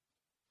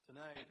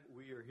tonight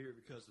we are here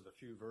because of a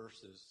few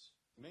verses.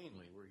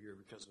 Mainly, we're here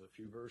because of a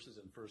few verses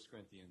in 1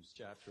 Corinthians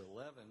chapter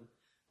 11,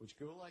 which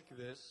go like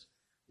this.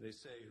 They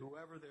say,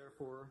 "Whoever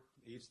therefore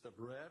eats the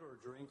bread or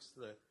drinks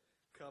the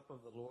cup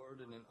of the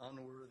Lord in an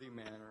unworthy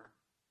manner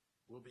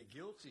will be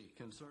guilty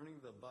concerning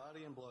the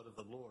body and blood of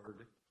the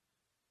Lord.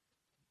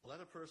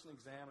 Let a person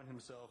examine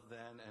himself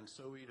then, and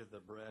so eat of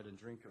the bread and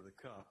drink of the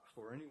cup.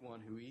 For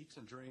anyone who eats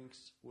and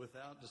drinks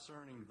without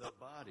discerning the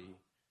body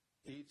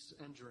eats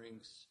and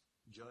drinks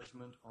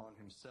judgment on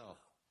himself."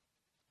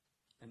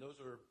 And those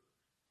are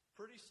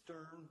pretty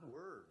stern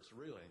words,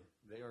 really.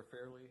 They are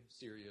fairly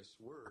serious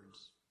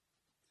words.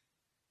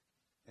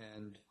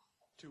 And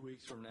 2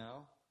 weeks from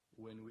now,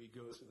 when we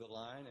go through the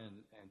line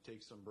and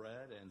take some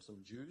bread and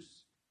some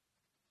juice,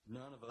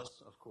 none of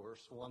us, of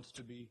course, wants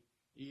to be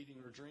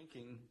eating or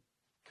drinking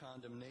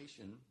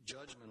condemnation,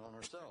 judgment on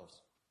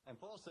ourselves. And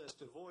Paul says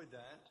to avoid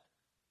that,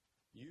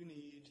 you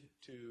need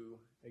to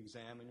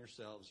examine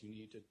yourselves. You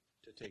need to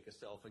take a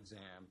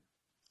self-exam.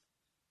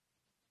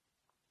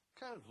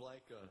 Kind of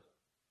like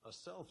a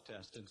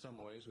self-test in some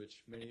ways,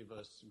 which many of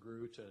us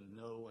grew to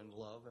know and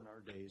love in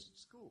our days at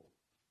school.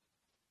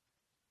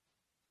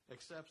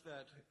 Except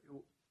that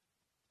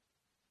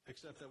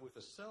with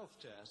a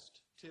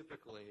self-test,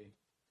 typically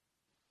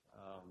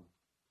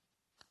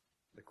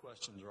the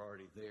questions are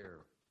already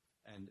there.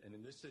 And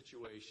in this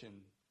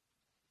situation,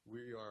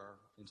 we are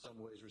in some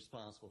ways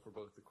responsible for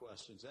both the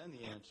questions and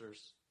the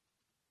answers.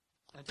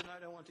 And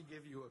tonight I want to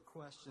give you a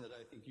question that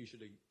I think you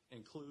should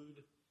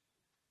include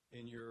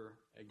in your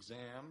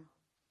exam.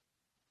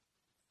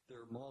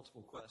 There are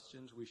multiple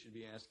questions we should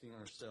be asking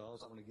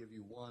ourselves. I want to give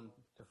you one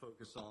to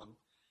focus on.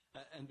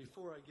 And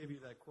before I give you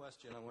that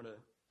question, I want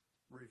to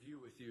review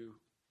with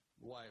you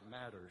why it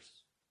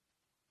matters.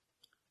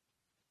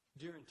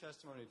 During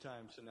testimony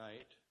time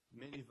tonight,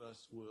 many of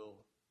us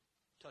will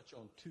touch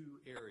on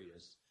two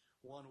areas.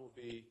 One will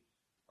be,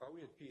 are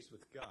we at peace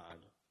with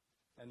God?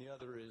 And the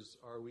other is,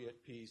 are we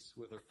at peace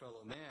with our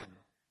fellow man?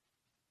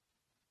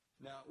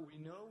 Now, we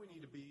know we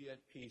need to be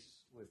at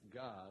peace with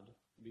God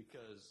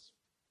because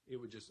it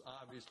would just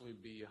obviously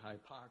be a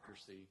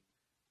hypocrisy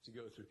to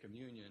go through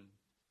communion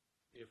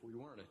if we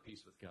weren't at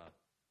peace with God.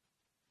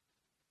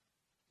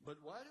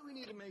 But why do we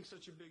need to make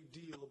such a big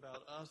deal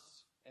about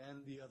us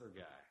and the other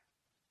guy,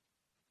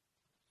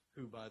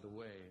 who, by the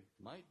way,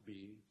 might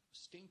be a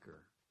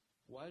stinker?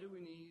 Why do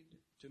we need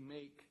to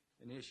make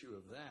an issue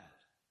of that?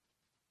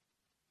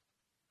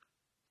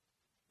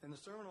 In the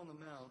Sermon on the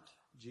Mount,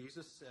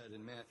 Jesus said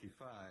in Matthew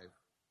 5,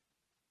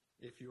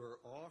 "If you are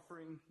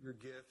offering your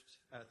gift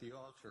at the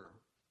altar,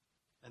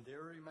 and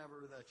there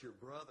remember that your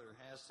brother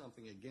has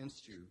something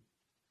against you,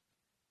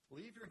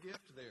 leave your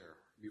gift there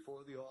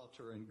before the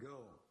altar and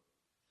go.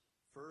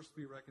 First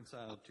be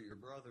reconciled to your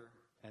brother,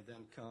 and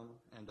then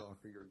come and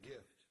offer your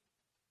gift."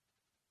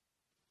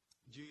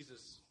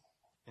 Jesus,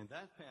 in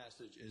that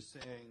passage, is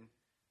saying,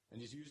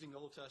 and he's using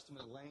Old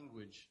Testament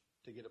language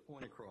to get a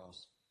point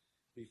across,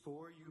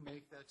 before you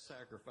make that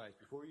sacrifice,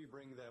 before you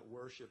bring that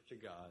worship to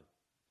God,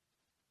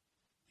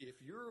 if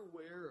you're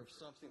aware of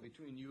something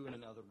between you and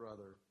another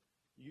brother,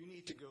 you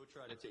need to go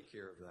try to take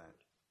care of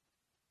that.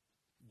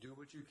 Do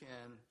what you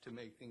can to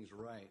make things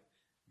right.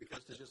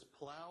 Because to just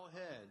plow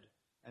ahead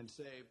and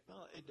say,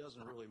 well, it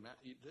doesn't really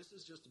matter, this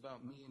is just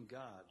about me and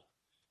God,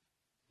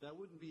 that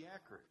wouldn't be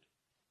accurate.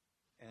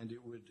 And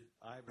it would,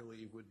 I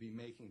believe, would be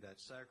making that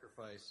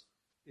sacrifice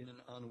in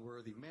an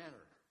unworthy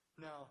manner.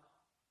 Now,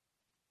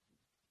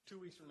 2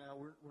 weeks from now,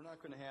 we're not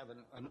going to have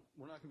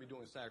we're not going to be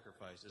doing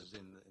sacrifices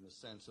in the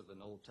sense of an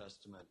Old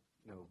Testament,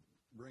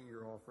 bring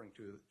your offering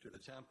to the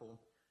temple.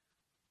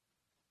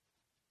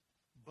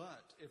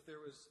 But if there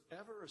was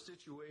ever a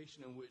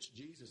situation in which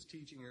Jesus'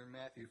 teaching here in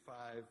Matthew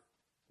 5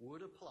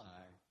 would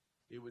apply,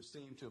 it would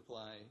seem to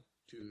apply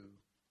to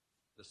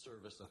the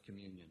service of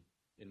communion,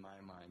 in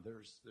my mind.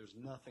 There's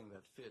nothing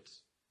that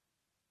fits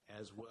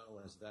as well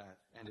as that,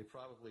 and it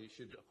probably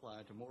should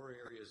apply to more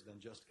areas than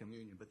just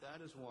communion, but that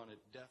is one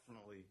it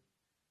definitely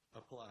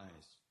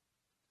applies.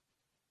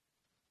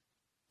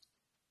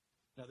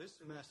 Now, this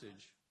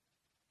message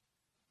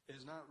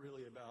is not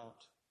really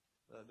about,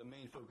 the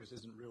main focus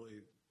isn't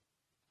really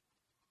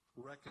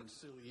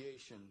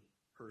reconciliation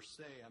per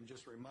se. I'm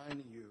just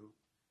reminding you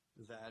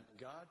that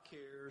God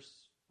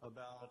cares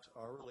about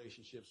our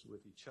relationships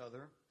with each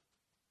other.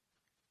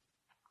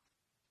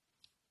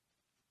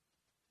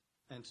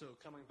 And so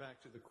coming back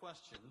to the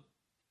question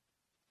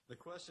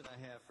I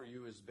have for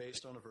you is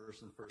based on a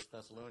verse in 1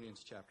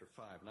 Thessalonians chapter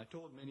 5. And I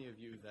told many of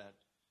you that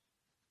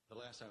the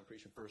last time I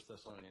preached in 1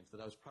 Thessalonians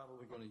that I was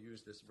probably going to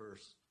use this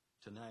verse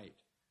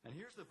tonight. And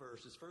here's the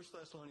verse. It's 1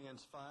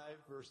 Thessalonians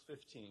 5, verse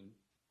 15.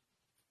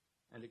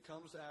 And it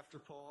comes after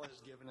Paul has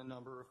given a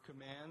number of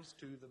commands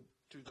to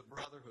the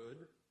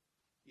brotherhood,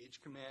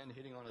 each command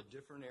hitting on a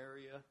different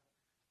area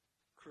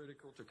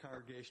critical to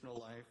congregational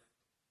life.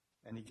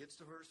 And he gets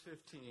to verse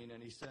 15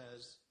 and he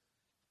says,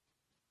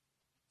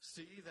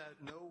 "See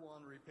that no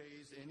one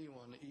repays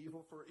anyone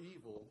evil for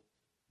evil,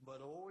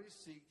 but always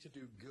seek to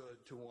do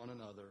good to one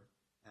another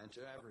and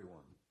to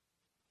everyone."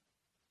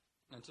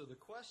 And so the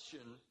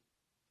question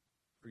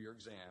for your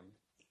exam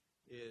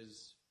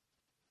is,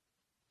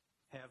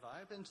 have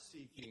I been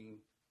seeking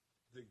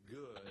the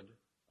good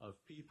of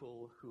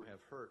people who have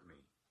hurt me?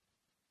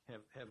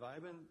 Have I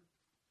been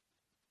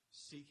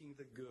seeking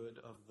the good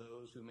of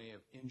those who may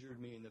have injured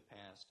me in the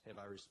past? Have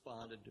I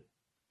responded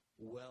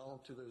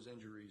well to those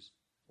injuries,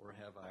 or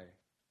have I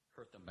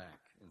hurt them back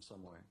in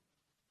some way?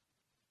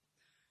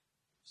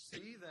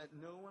 See that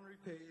no one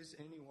repays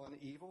anyone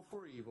evil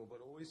for evil, but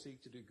always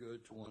seek to do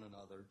good to one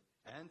another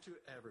and to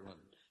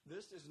everyone.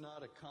 This is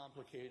not a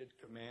complicated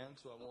command,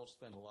 so I won't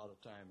spend a lot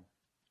of time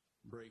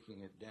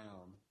breaking it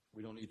down.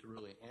 We don't need to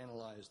really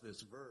analyze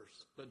this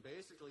verse. But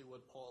basically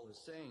what Paul is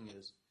saying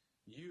is,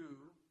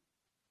 you,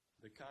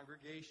 the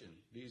congregation,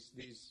 these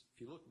if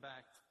you look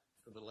back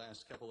for the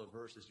last couple of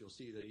verses, you'll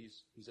see that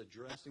he's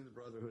addressing the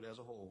brotherhood as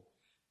a whole.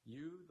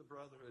 You, the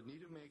brotherhood,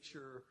 need to make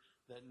sure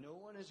that no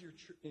one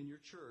in your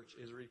church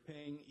is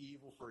repaying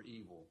evil for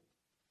evil.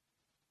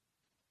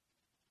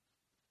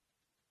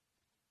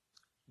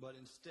 But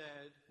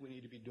instead, we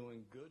need to be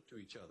doing good to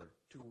each other,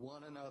 to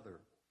one another.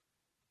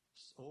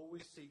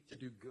 Always seek to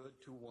do good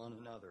to one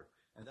another.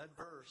 And that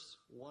verse,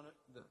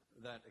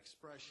 that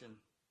expression,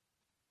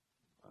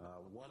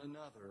 one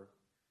another,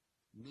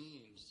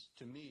 means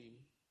to me,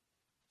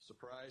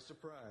 surprise,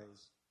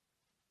 surprise,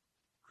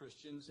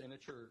 Christians in a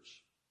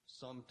church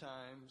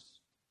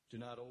sometimes do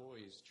not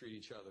always treat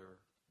each other,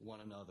 one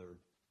another,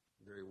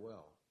 very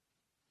well.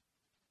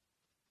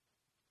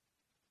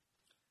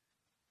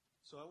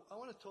 So I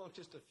want to talk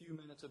just a few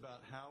minutes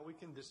about how we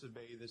can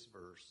disobey this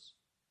verse,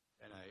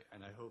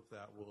 and I hope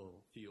that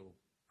will feel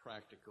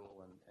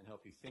practical and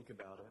help you think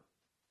about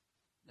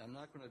it. I'm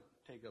not going to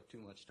take up too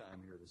much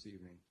time here this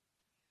evening,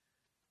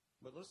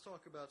 but let's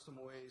talk about some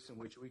ways in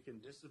which we can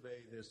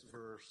disobey this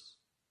verse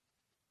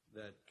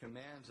that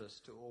commands us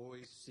to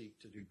always seek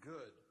to do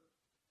good.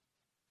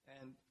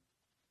 And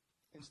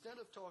instead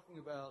of talking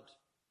about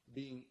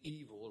being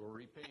evil or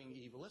repaying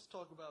evil, let's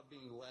talk about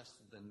being less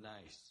than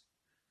nice.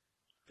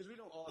 Because we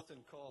don't often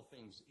call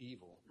things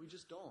evil. We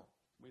just don't.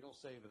 We don't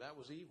say that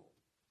was evil.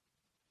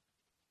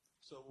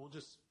 So we'll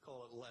just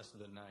call it less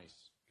than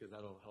nice, because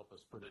that'll help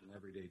us put it in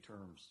everyday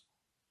terms.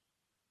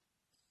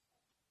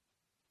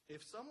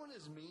 If someone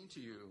is mean to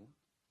you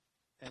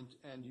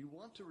and you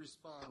want to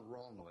respond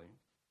wrongly,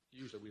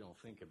 usually we don't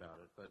think about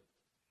it, but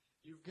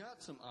you've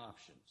got some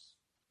options.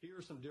 Here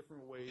are some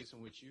different ways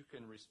in which you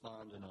can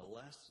respond in a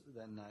less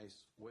than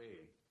nice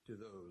way to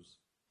those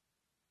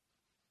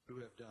who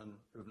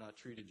have not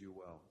treated you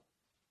well.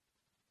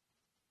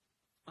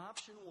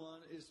 Option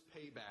one is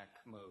payback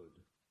mode.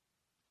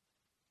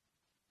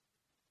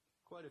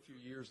 Quite a few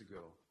years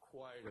ago,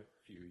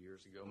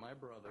 my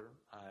brother,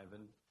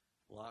 Ivan,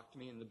 locked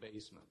me in the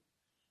basement.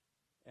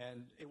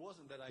 And it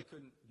wasn't that I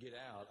couldn't get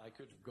out. I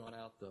could have gone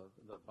out the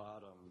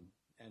bottom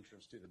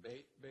entrance to the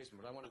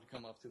basement, but I wanted to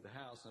come up through the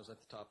house, and I was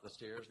at the top of the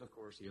stairs, and of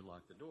course he had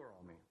locked the door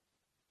on me.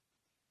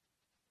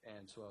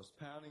 And so I was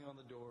pounding on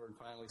the door, and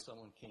finally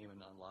someone came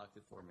and unlocked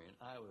it for me. And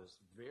I was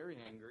very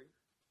angry.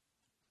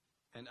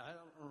 And I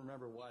don't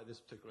remember why this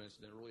particular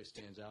incident really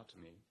stands out to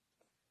me.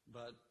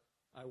 But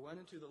I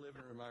went into the living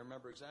room. I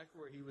remember exactly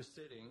where he was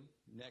sitting,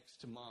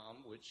 next to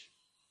Mom, which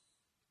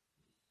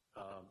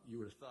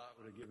you would have thought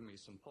would have given me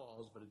some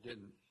pause, but it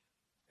didn't.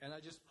 And I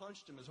just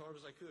punched him as hard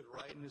as I could,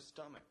 right in his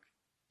stomach.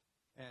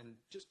 And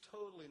just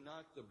totally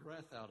knocked the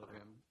breath out of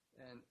him.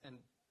 And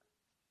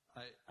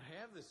I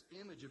have this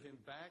image of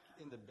him back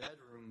in the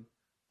bedroom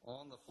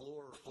on the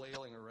floor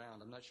flailing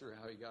around. I'm not sure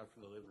how he got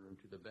from the living room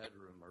to the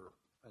bedroom.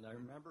 And I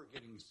remember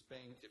getting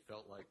spanked, it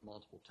felt like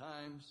multiple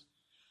times.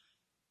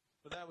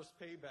 But that was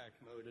payback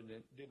mode, and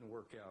it didn't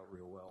work out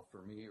real well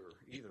for me or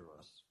either of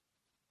us.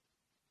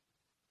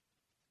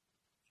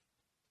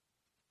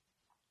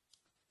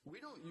 We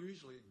don't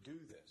usually do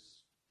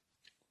this,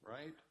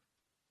 right?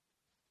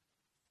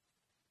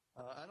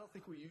 I don't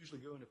think we usually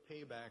go into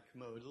payback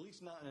mode, at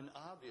least not in an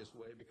obvious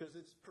way, because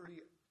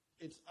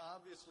it's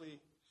obviously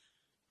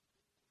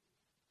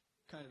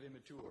kind of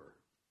immature.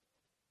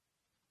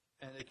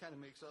 And it kind of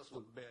makes us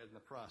look bad in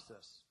the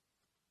process.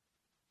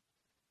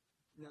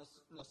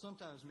 Now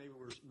sometimes maybe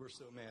we're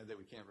so mad that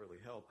we can't really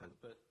help it,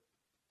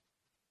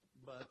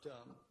 but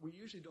we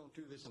usually don't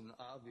do this in an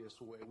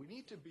obvious way. We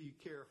need to be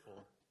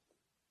careful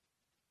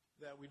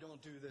that we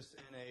don't do this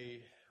in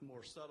a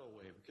more subtle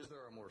way, because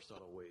there are more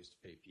subtle ways to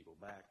pay people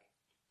back.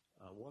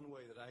 One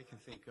way that I can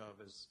think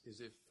of is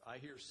if I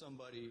hear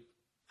somebody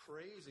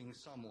praising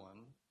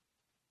someone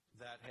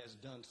that has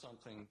done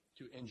something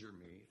to injure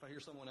me. If I hear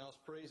someone else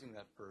praising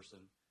that person,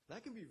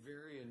 that can be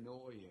very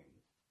annoying,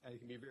 and it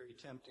can be very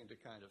tempting to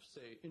kind of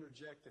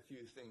interject a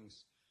few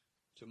things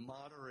to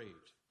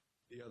moderate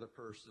the other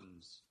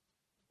person's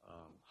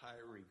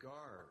high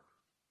regard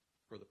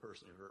for the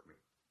person who hurt me.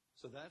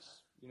 So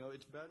that's,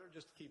 it's better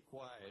just to keep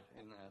quiet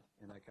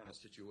in that kind of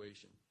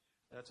situation.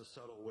 That's a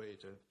subtle way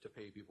to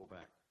pay people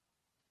back.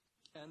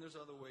 And there's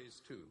other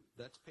ways too.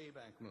 That's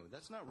payback mode.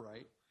 That's not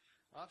right.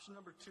 Option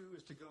number 2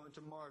 is to go into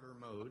martyr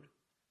mode.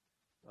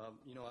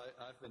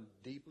 I've been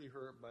deeply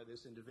hurt by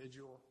this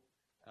individual.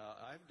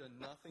 I've done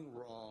nothing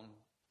wrong,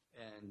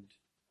 and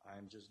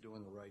I'm just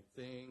doing the right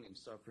thing and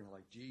suffering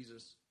like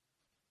Jesus.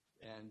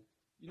 And,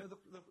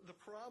 the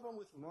problem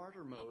with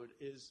martyr mode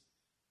is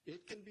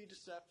it can be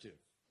deceptive,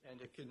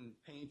 and it can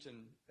paint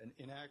an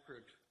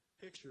inaccurate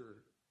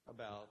picture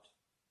about,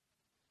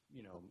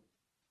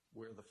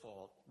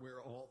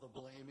 where all the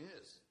blame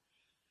is.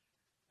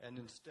 And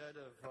instead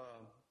of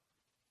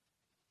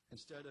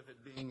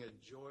it being a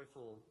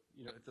joyful,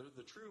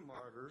 the true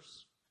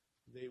martyrs,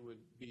 they would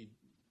be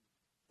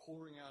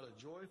pouring out a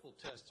joyful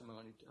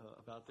testimony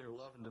about their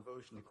love and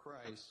devotion to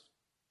Christ.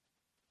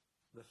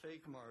 The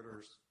fake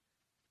martyrs,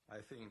 I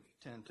think,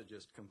 tend to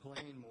just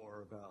complain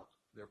more about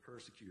their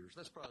persecutors.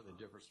 That's probably the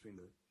difference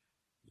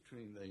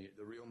between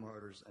the real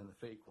martyrs and the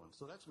fake ones.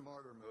 So that's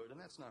martyr mode, and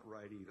that's not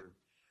right either.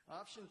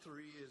 Option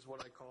 3 is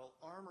what I call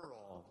armor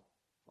all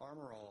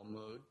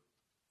mode.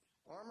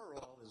 Armor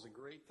all is a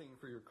great thing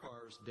for your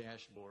car's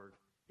dashboard.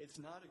 It's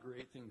not a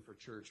great thing for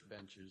church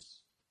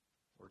benches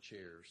or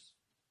chairs.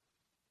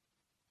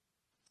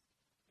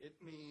 It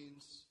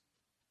means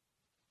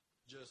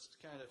just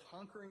kind of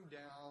hunkering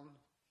down,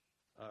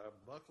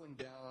 buckling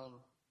down.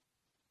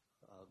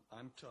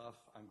 I'm tough.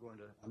 I'm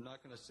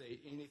not going to say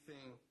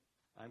anything.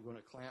 I'm going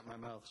to clamp my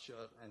mouth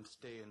shut and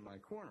stay in my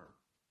corner.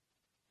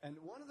 And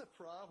one of the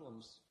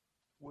problems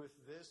with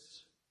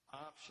this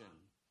option,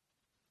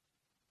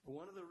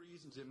 one of the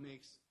reasons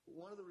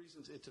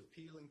it's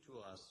appealing to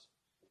us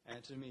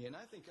and to me, and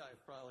I think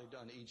I've probably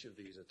done each of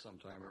these at some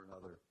time or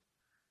another.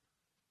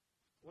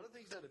 One of the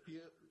things that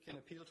can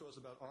appeal to us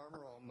about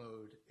armor all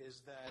mode is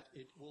that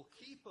it will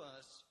keep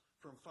us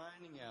from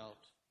finding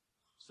out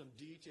some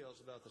details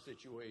about the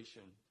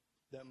situation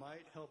that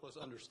might help us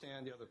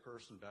understand the other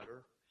person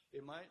better.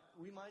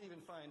 We might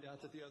even find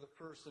out that the other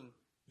person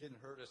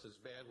didn't hurt us as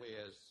badly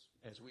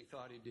as we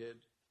thought he did,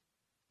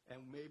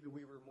 and maybe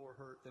we were more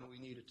hurt than we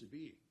needed to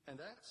be. And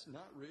that's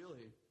not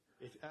really,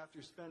 if after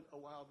you spent a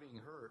while being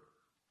hurt,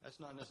 that's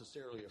not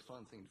necessarily a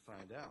fun thing to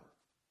find out.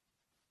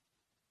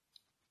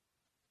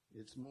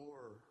 It's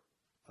more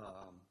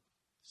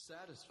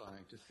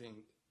satisfying to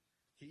think,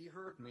 he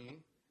hurt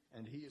me,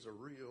 and he is a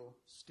real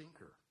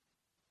stinker.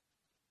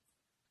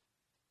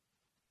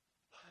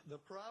 The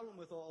problem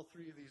with all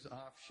three of these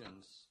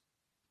options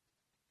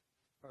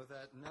are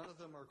that none of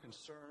them are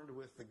concerned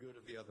with the good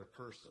of the other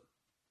person.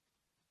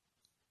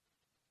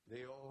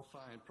 They all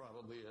find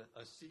probably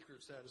a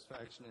secret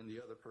satisfaction in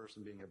the other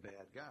person being a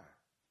bad guy.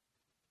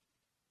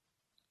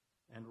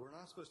 And we're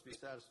not supposed to be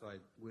satisfied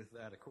with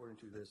that according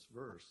to this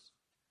verse.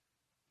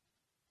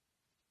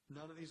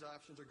 None of these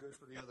options are good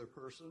for the other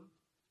person.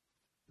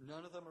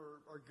 None of them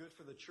are good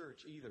for the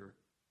church either.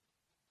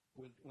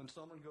 When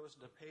someone goes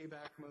into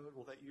payback mode,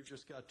 well, you've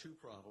just got two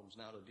problems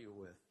now to deal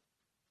with.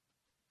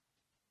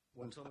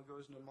 When someone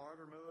goes into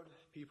martyr mode,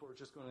 people are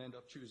just going to end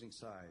up choosing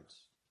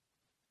sides.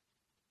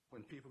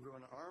 When people go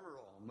into armor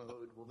all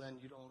mode, well,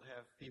 then you don't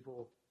have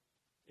people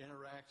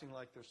interacting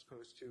like they're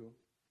supposed to.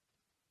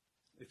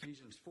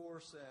 Ephesians 4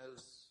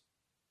 says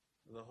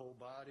the whole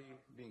body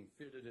being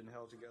fitted and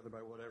held together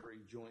by whatever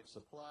each joint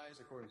supplies,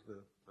 according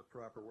to the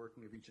proper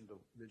working of each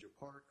individual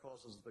part,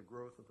 causes the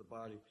growth of the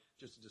body.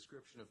 Just a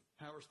description of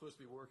how we're supposed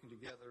to be working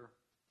together,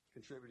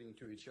 contributing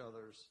to each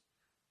other's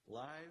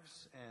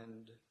lives,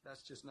 and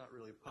that's just not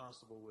really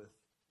possible with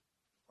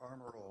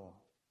armor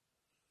all.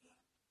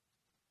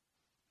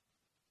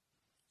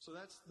 So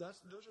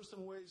those are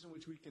some ways in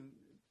which we can,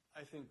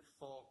 I think,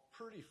 fall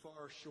pretty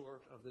far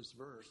short of this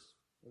verse,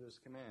 or this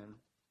command,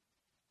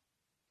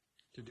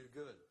 to do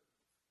good.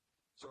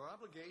 So our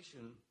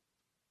obligation,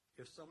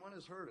 if someone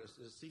has hurt us,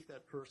 is to seek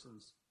that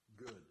person's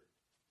good.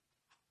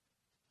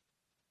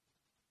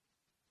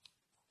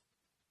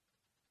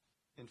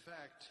 In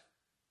fact,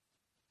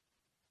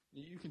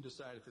 you can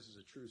decide if this is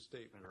a true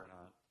statement or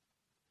not.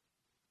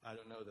 I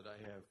don't know that I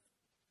have,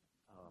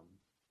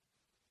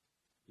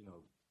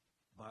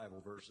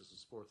 Bible verses to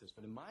support this,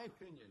 but in my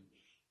opinion,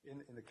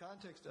 in the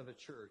context of a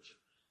church,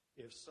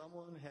 if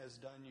someone has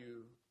done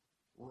you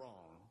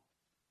wrong,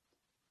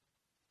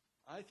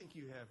 I think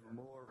you have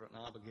more of an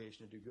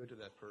obligation to do good to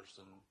that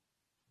person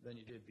than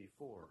you did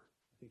before.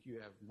 I think you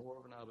have more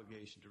of an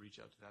obligation to reach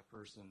out to that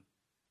person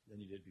than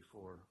you did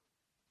before.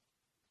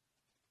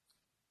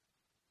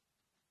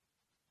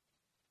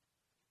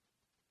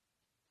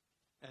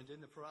 And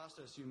in the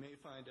process, you may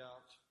find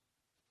out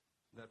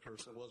that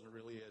person wasn't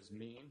really as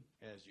mean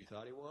as you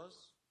thought he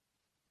was.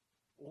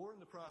 Or in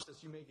the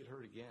process, you may get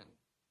hurt again.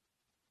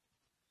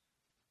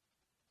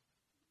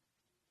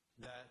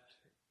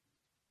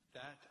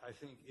 That, I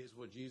think, is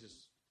what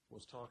Jesus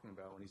was talking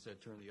about when he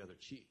said, turn the other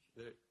cheek.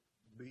 That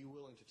be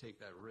willing to take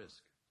that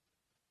risk.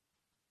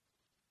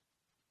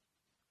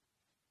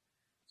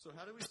 So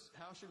how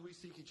should we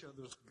seek each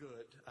other's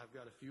good? I've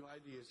got a few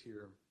ideas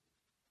here.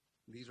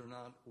 These are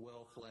not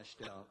well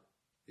fleshed out.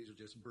 These are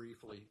just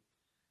briefly.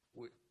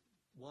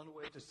 One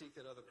way to seek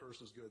that other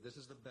person's good, this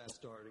is the best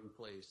starting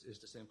place, is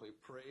to simply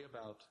pray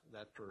about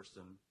that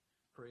person.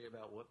 Pray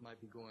about what might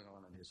be going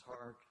on in his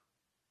heart.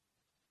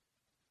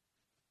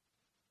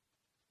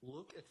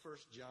 Look at 1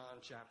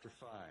 John chapter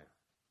 5.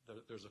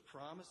 There's a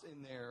promise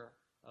in there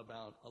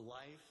about a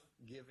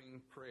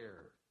life-giving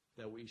prayer.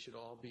 that we should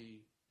all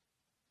be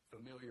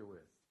familiar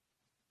with.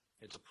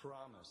 It's a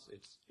promise.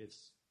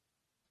 It's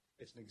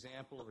an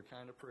example of the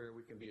kind of prayer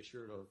we can be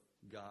assured of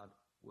God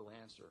will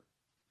answer.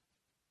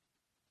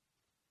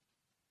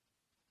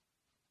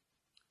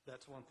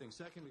 That's one thing.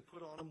 Secondly,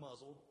 put on a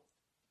muzzle.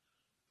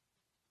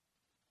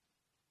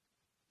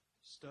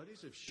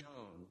 Studies have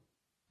shown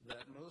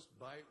that most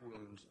bite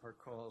wounds are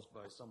caused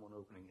by someone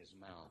opening his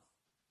mouth.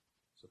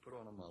 So put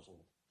on a muzzle.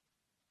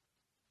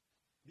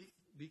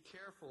 Be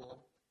careful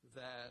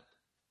that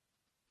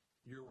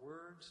your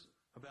words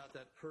about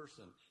that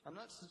person. I'm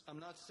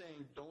not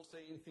saying don't say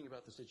anything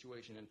about the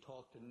situation and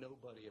talk to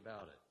nobody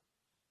about it,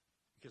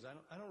 because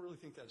I don't really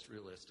think that's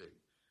realistic.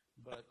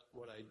 But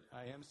what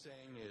I am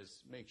saying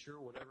is make sure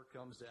whatever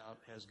comes out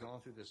has gone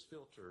through this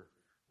filter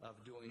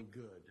of doing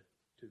good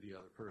to the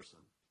other person.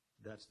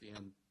 That's the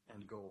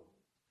end goal.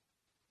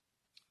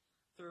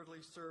 Thirdly,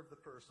 serve the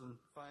person.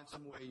 Find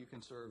some way you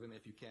can serve him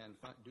if you can.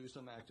 Do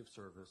some active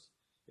service.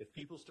 If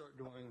people start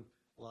doing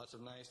lots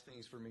of nice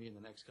things for me in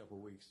the next couple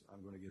of weeks,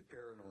 I'm going to get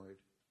paranoid.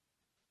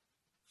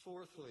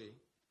 Fourthly,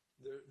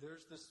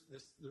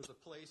 there's a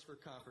place for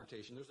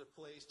confrontation. There's a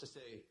place to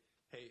say,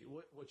 hey,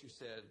 what you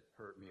said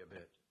hurt me a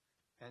bit.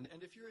 And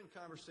if you're in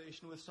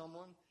conversation with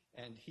someone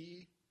and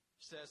he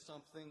says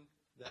something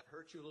that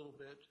hurts you a little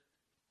bit,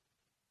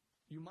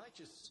 you might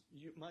just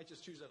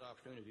choose that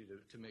opportunity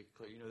to make it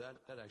clear,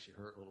 that actually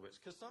hurt a little bit.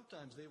 Because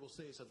sometimes they will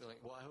say something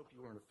like, well, I hope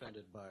you weren't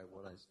offended by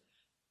what I said.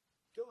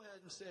 Go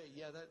ahead and say,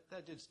 yeah,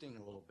 that did sting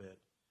a little bit.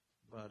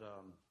 But,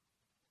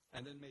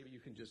 and then maybe you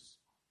can just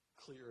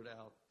clear it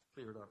up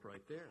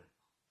right there.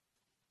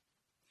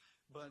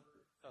 But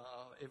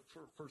if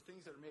for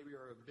things that maybe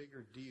are a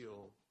bigger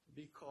deal,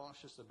 be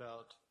cautious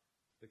about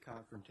the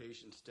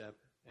confrontation step.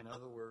 In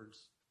other words,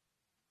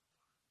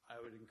 I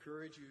would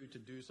encourage you to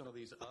do some of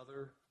these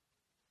other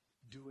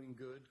doing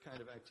good kind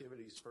of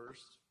activities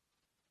first.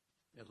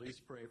 At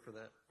least pray for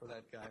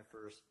that guy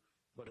first.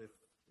 But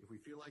if we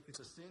feel like it's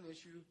a sin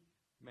issue,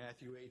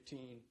 Matthew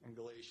 18 and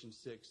Galatians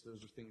 6,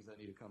 those are things that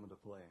need to come into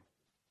play.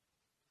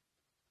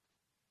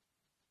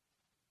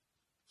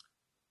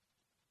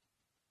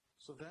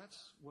 So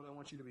that's what I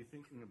want you to be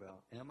thinking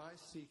about. Am I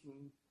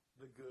seeking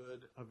the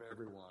good of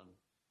everyone?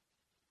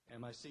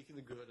 Am I seeking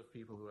the good of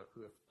people who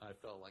I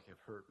felt like have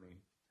hurt me?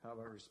 How have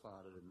I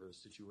responded in those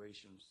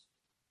situations?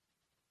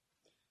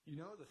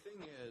 The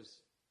thing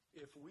is,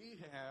 if we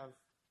have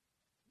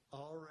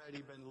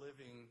already been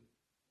living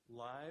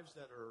lives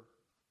that are,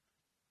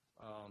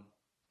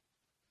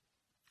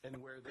 and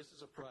where this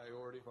is a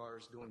priority of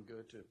ours, doing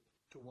good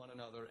to one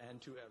another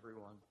and to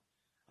everyone,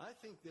 I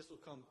think this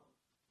will come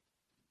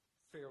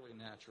fairly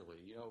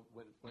naturally.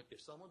 When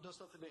if someone does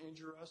something to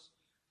injure us,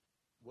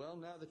 well,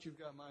 now that you've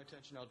got my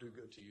attention, I'll do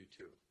good to you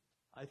too.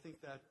 I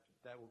think that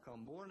will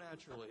come more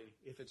naturally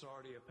if it's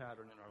already a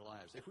pattern in our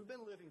lives. If we've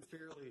been living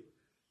fairly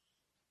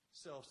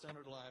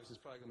self-centered lives, it's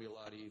probably going to be a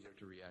lot easier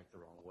to react the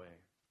wrong way.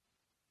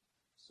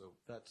 So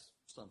that's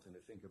something to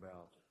think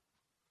about.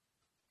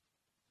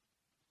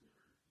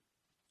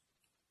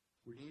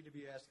 We need to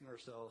be asking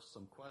ourselves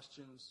some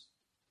questions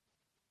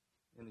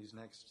in these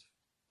next,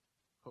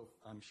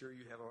 I'm sure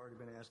you have already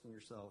been asking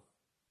yourself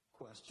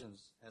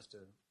questions as to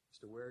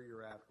where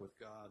you're at with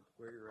God,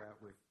 where you're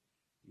at with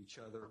each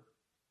other.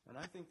 And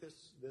I think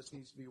this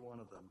needs to be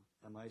one of them.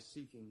 Am I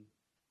seeking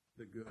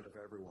the good of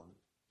everyone?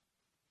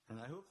 And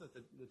I hope that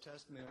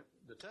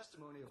the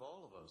testimony of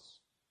all of us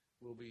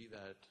will be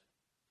that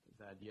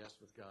yes,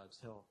 with God's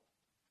help,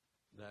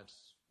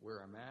 that's where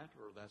I'm at,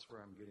 or that's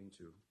where I'm getting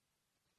to.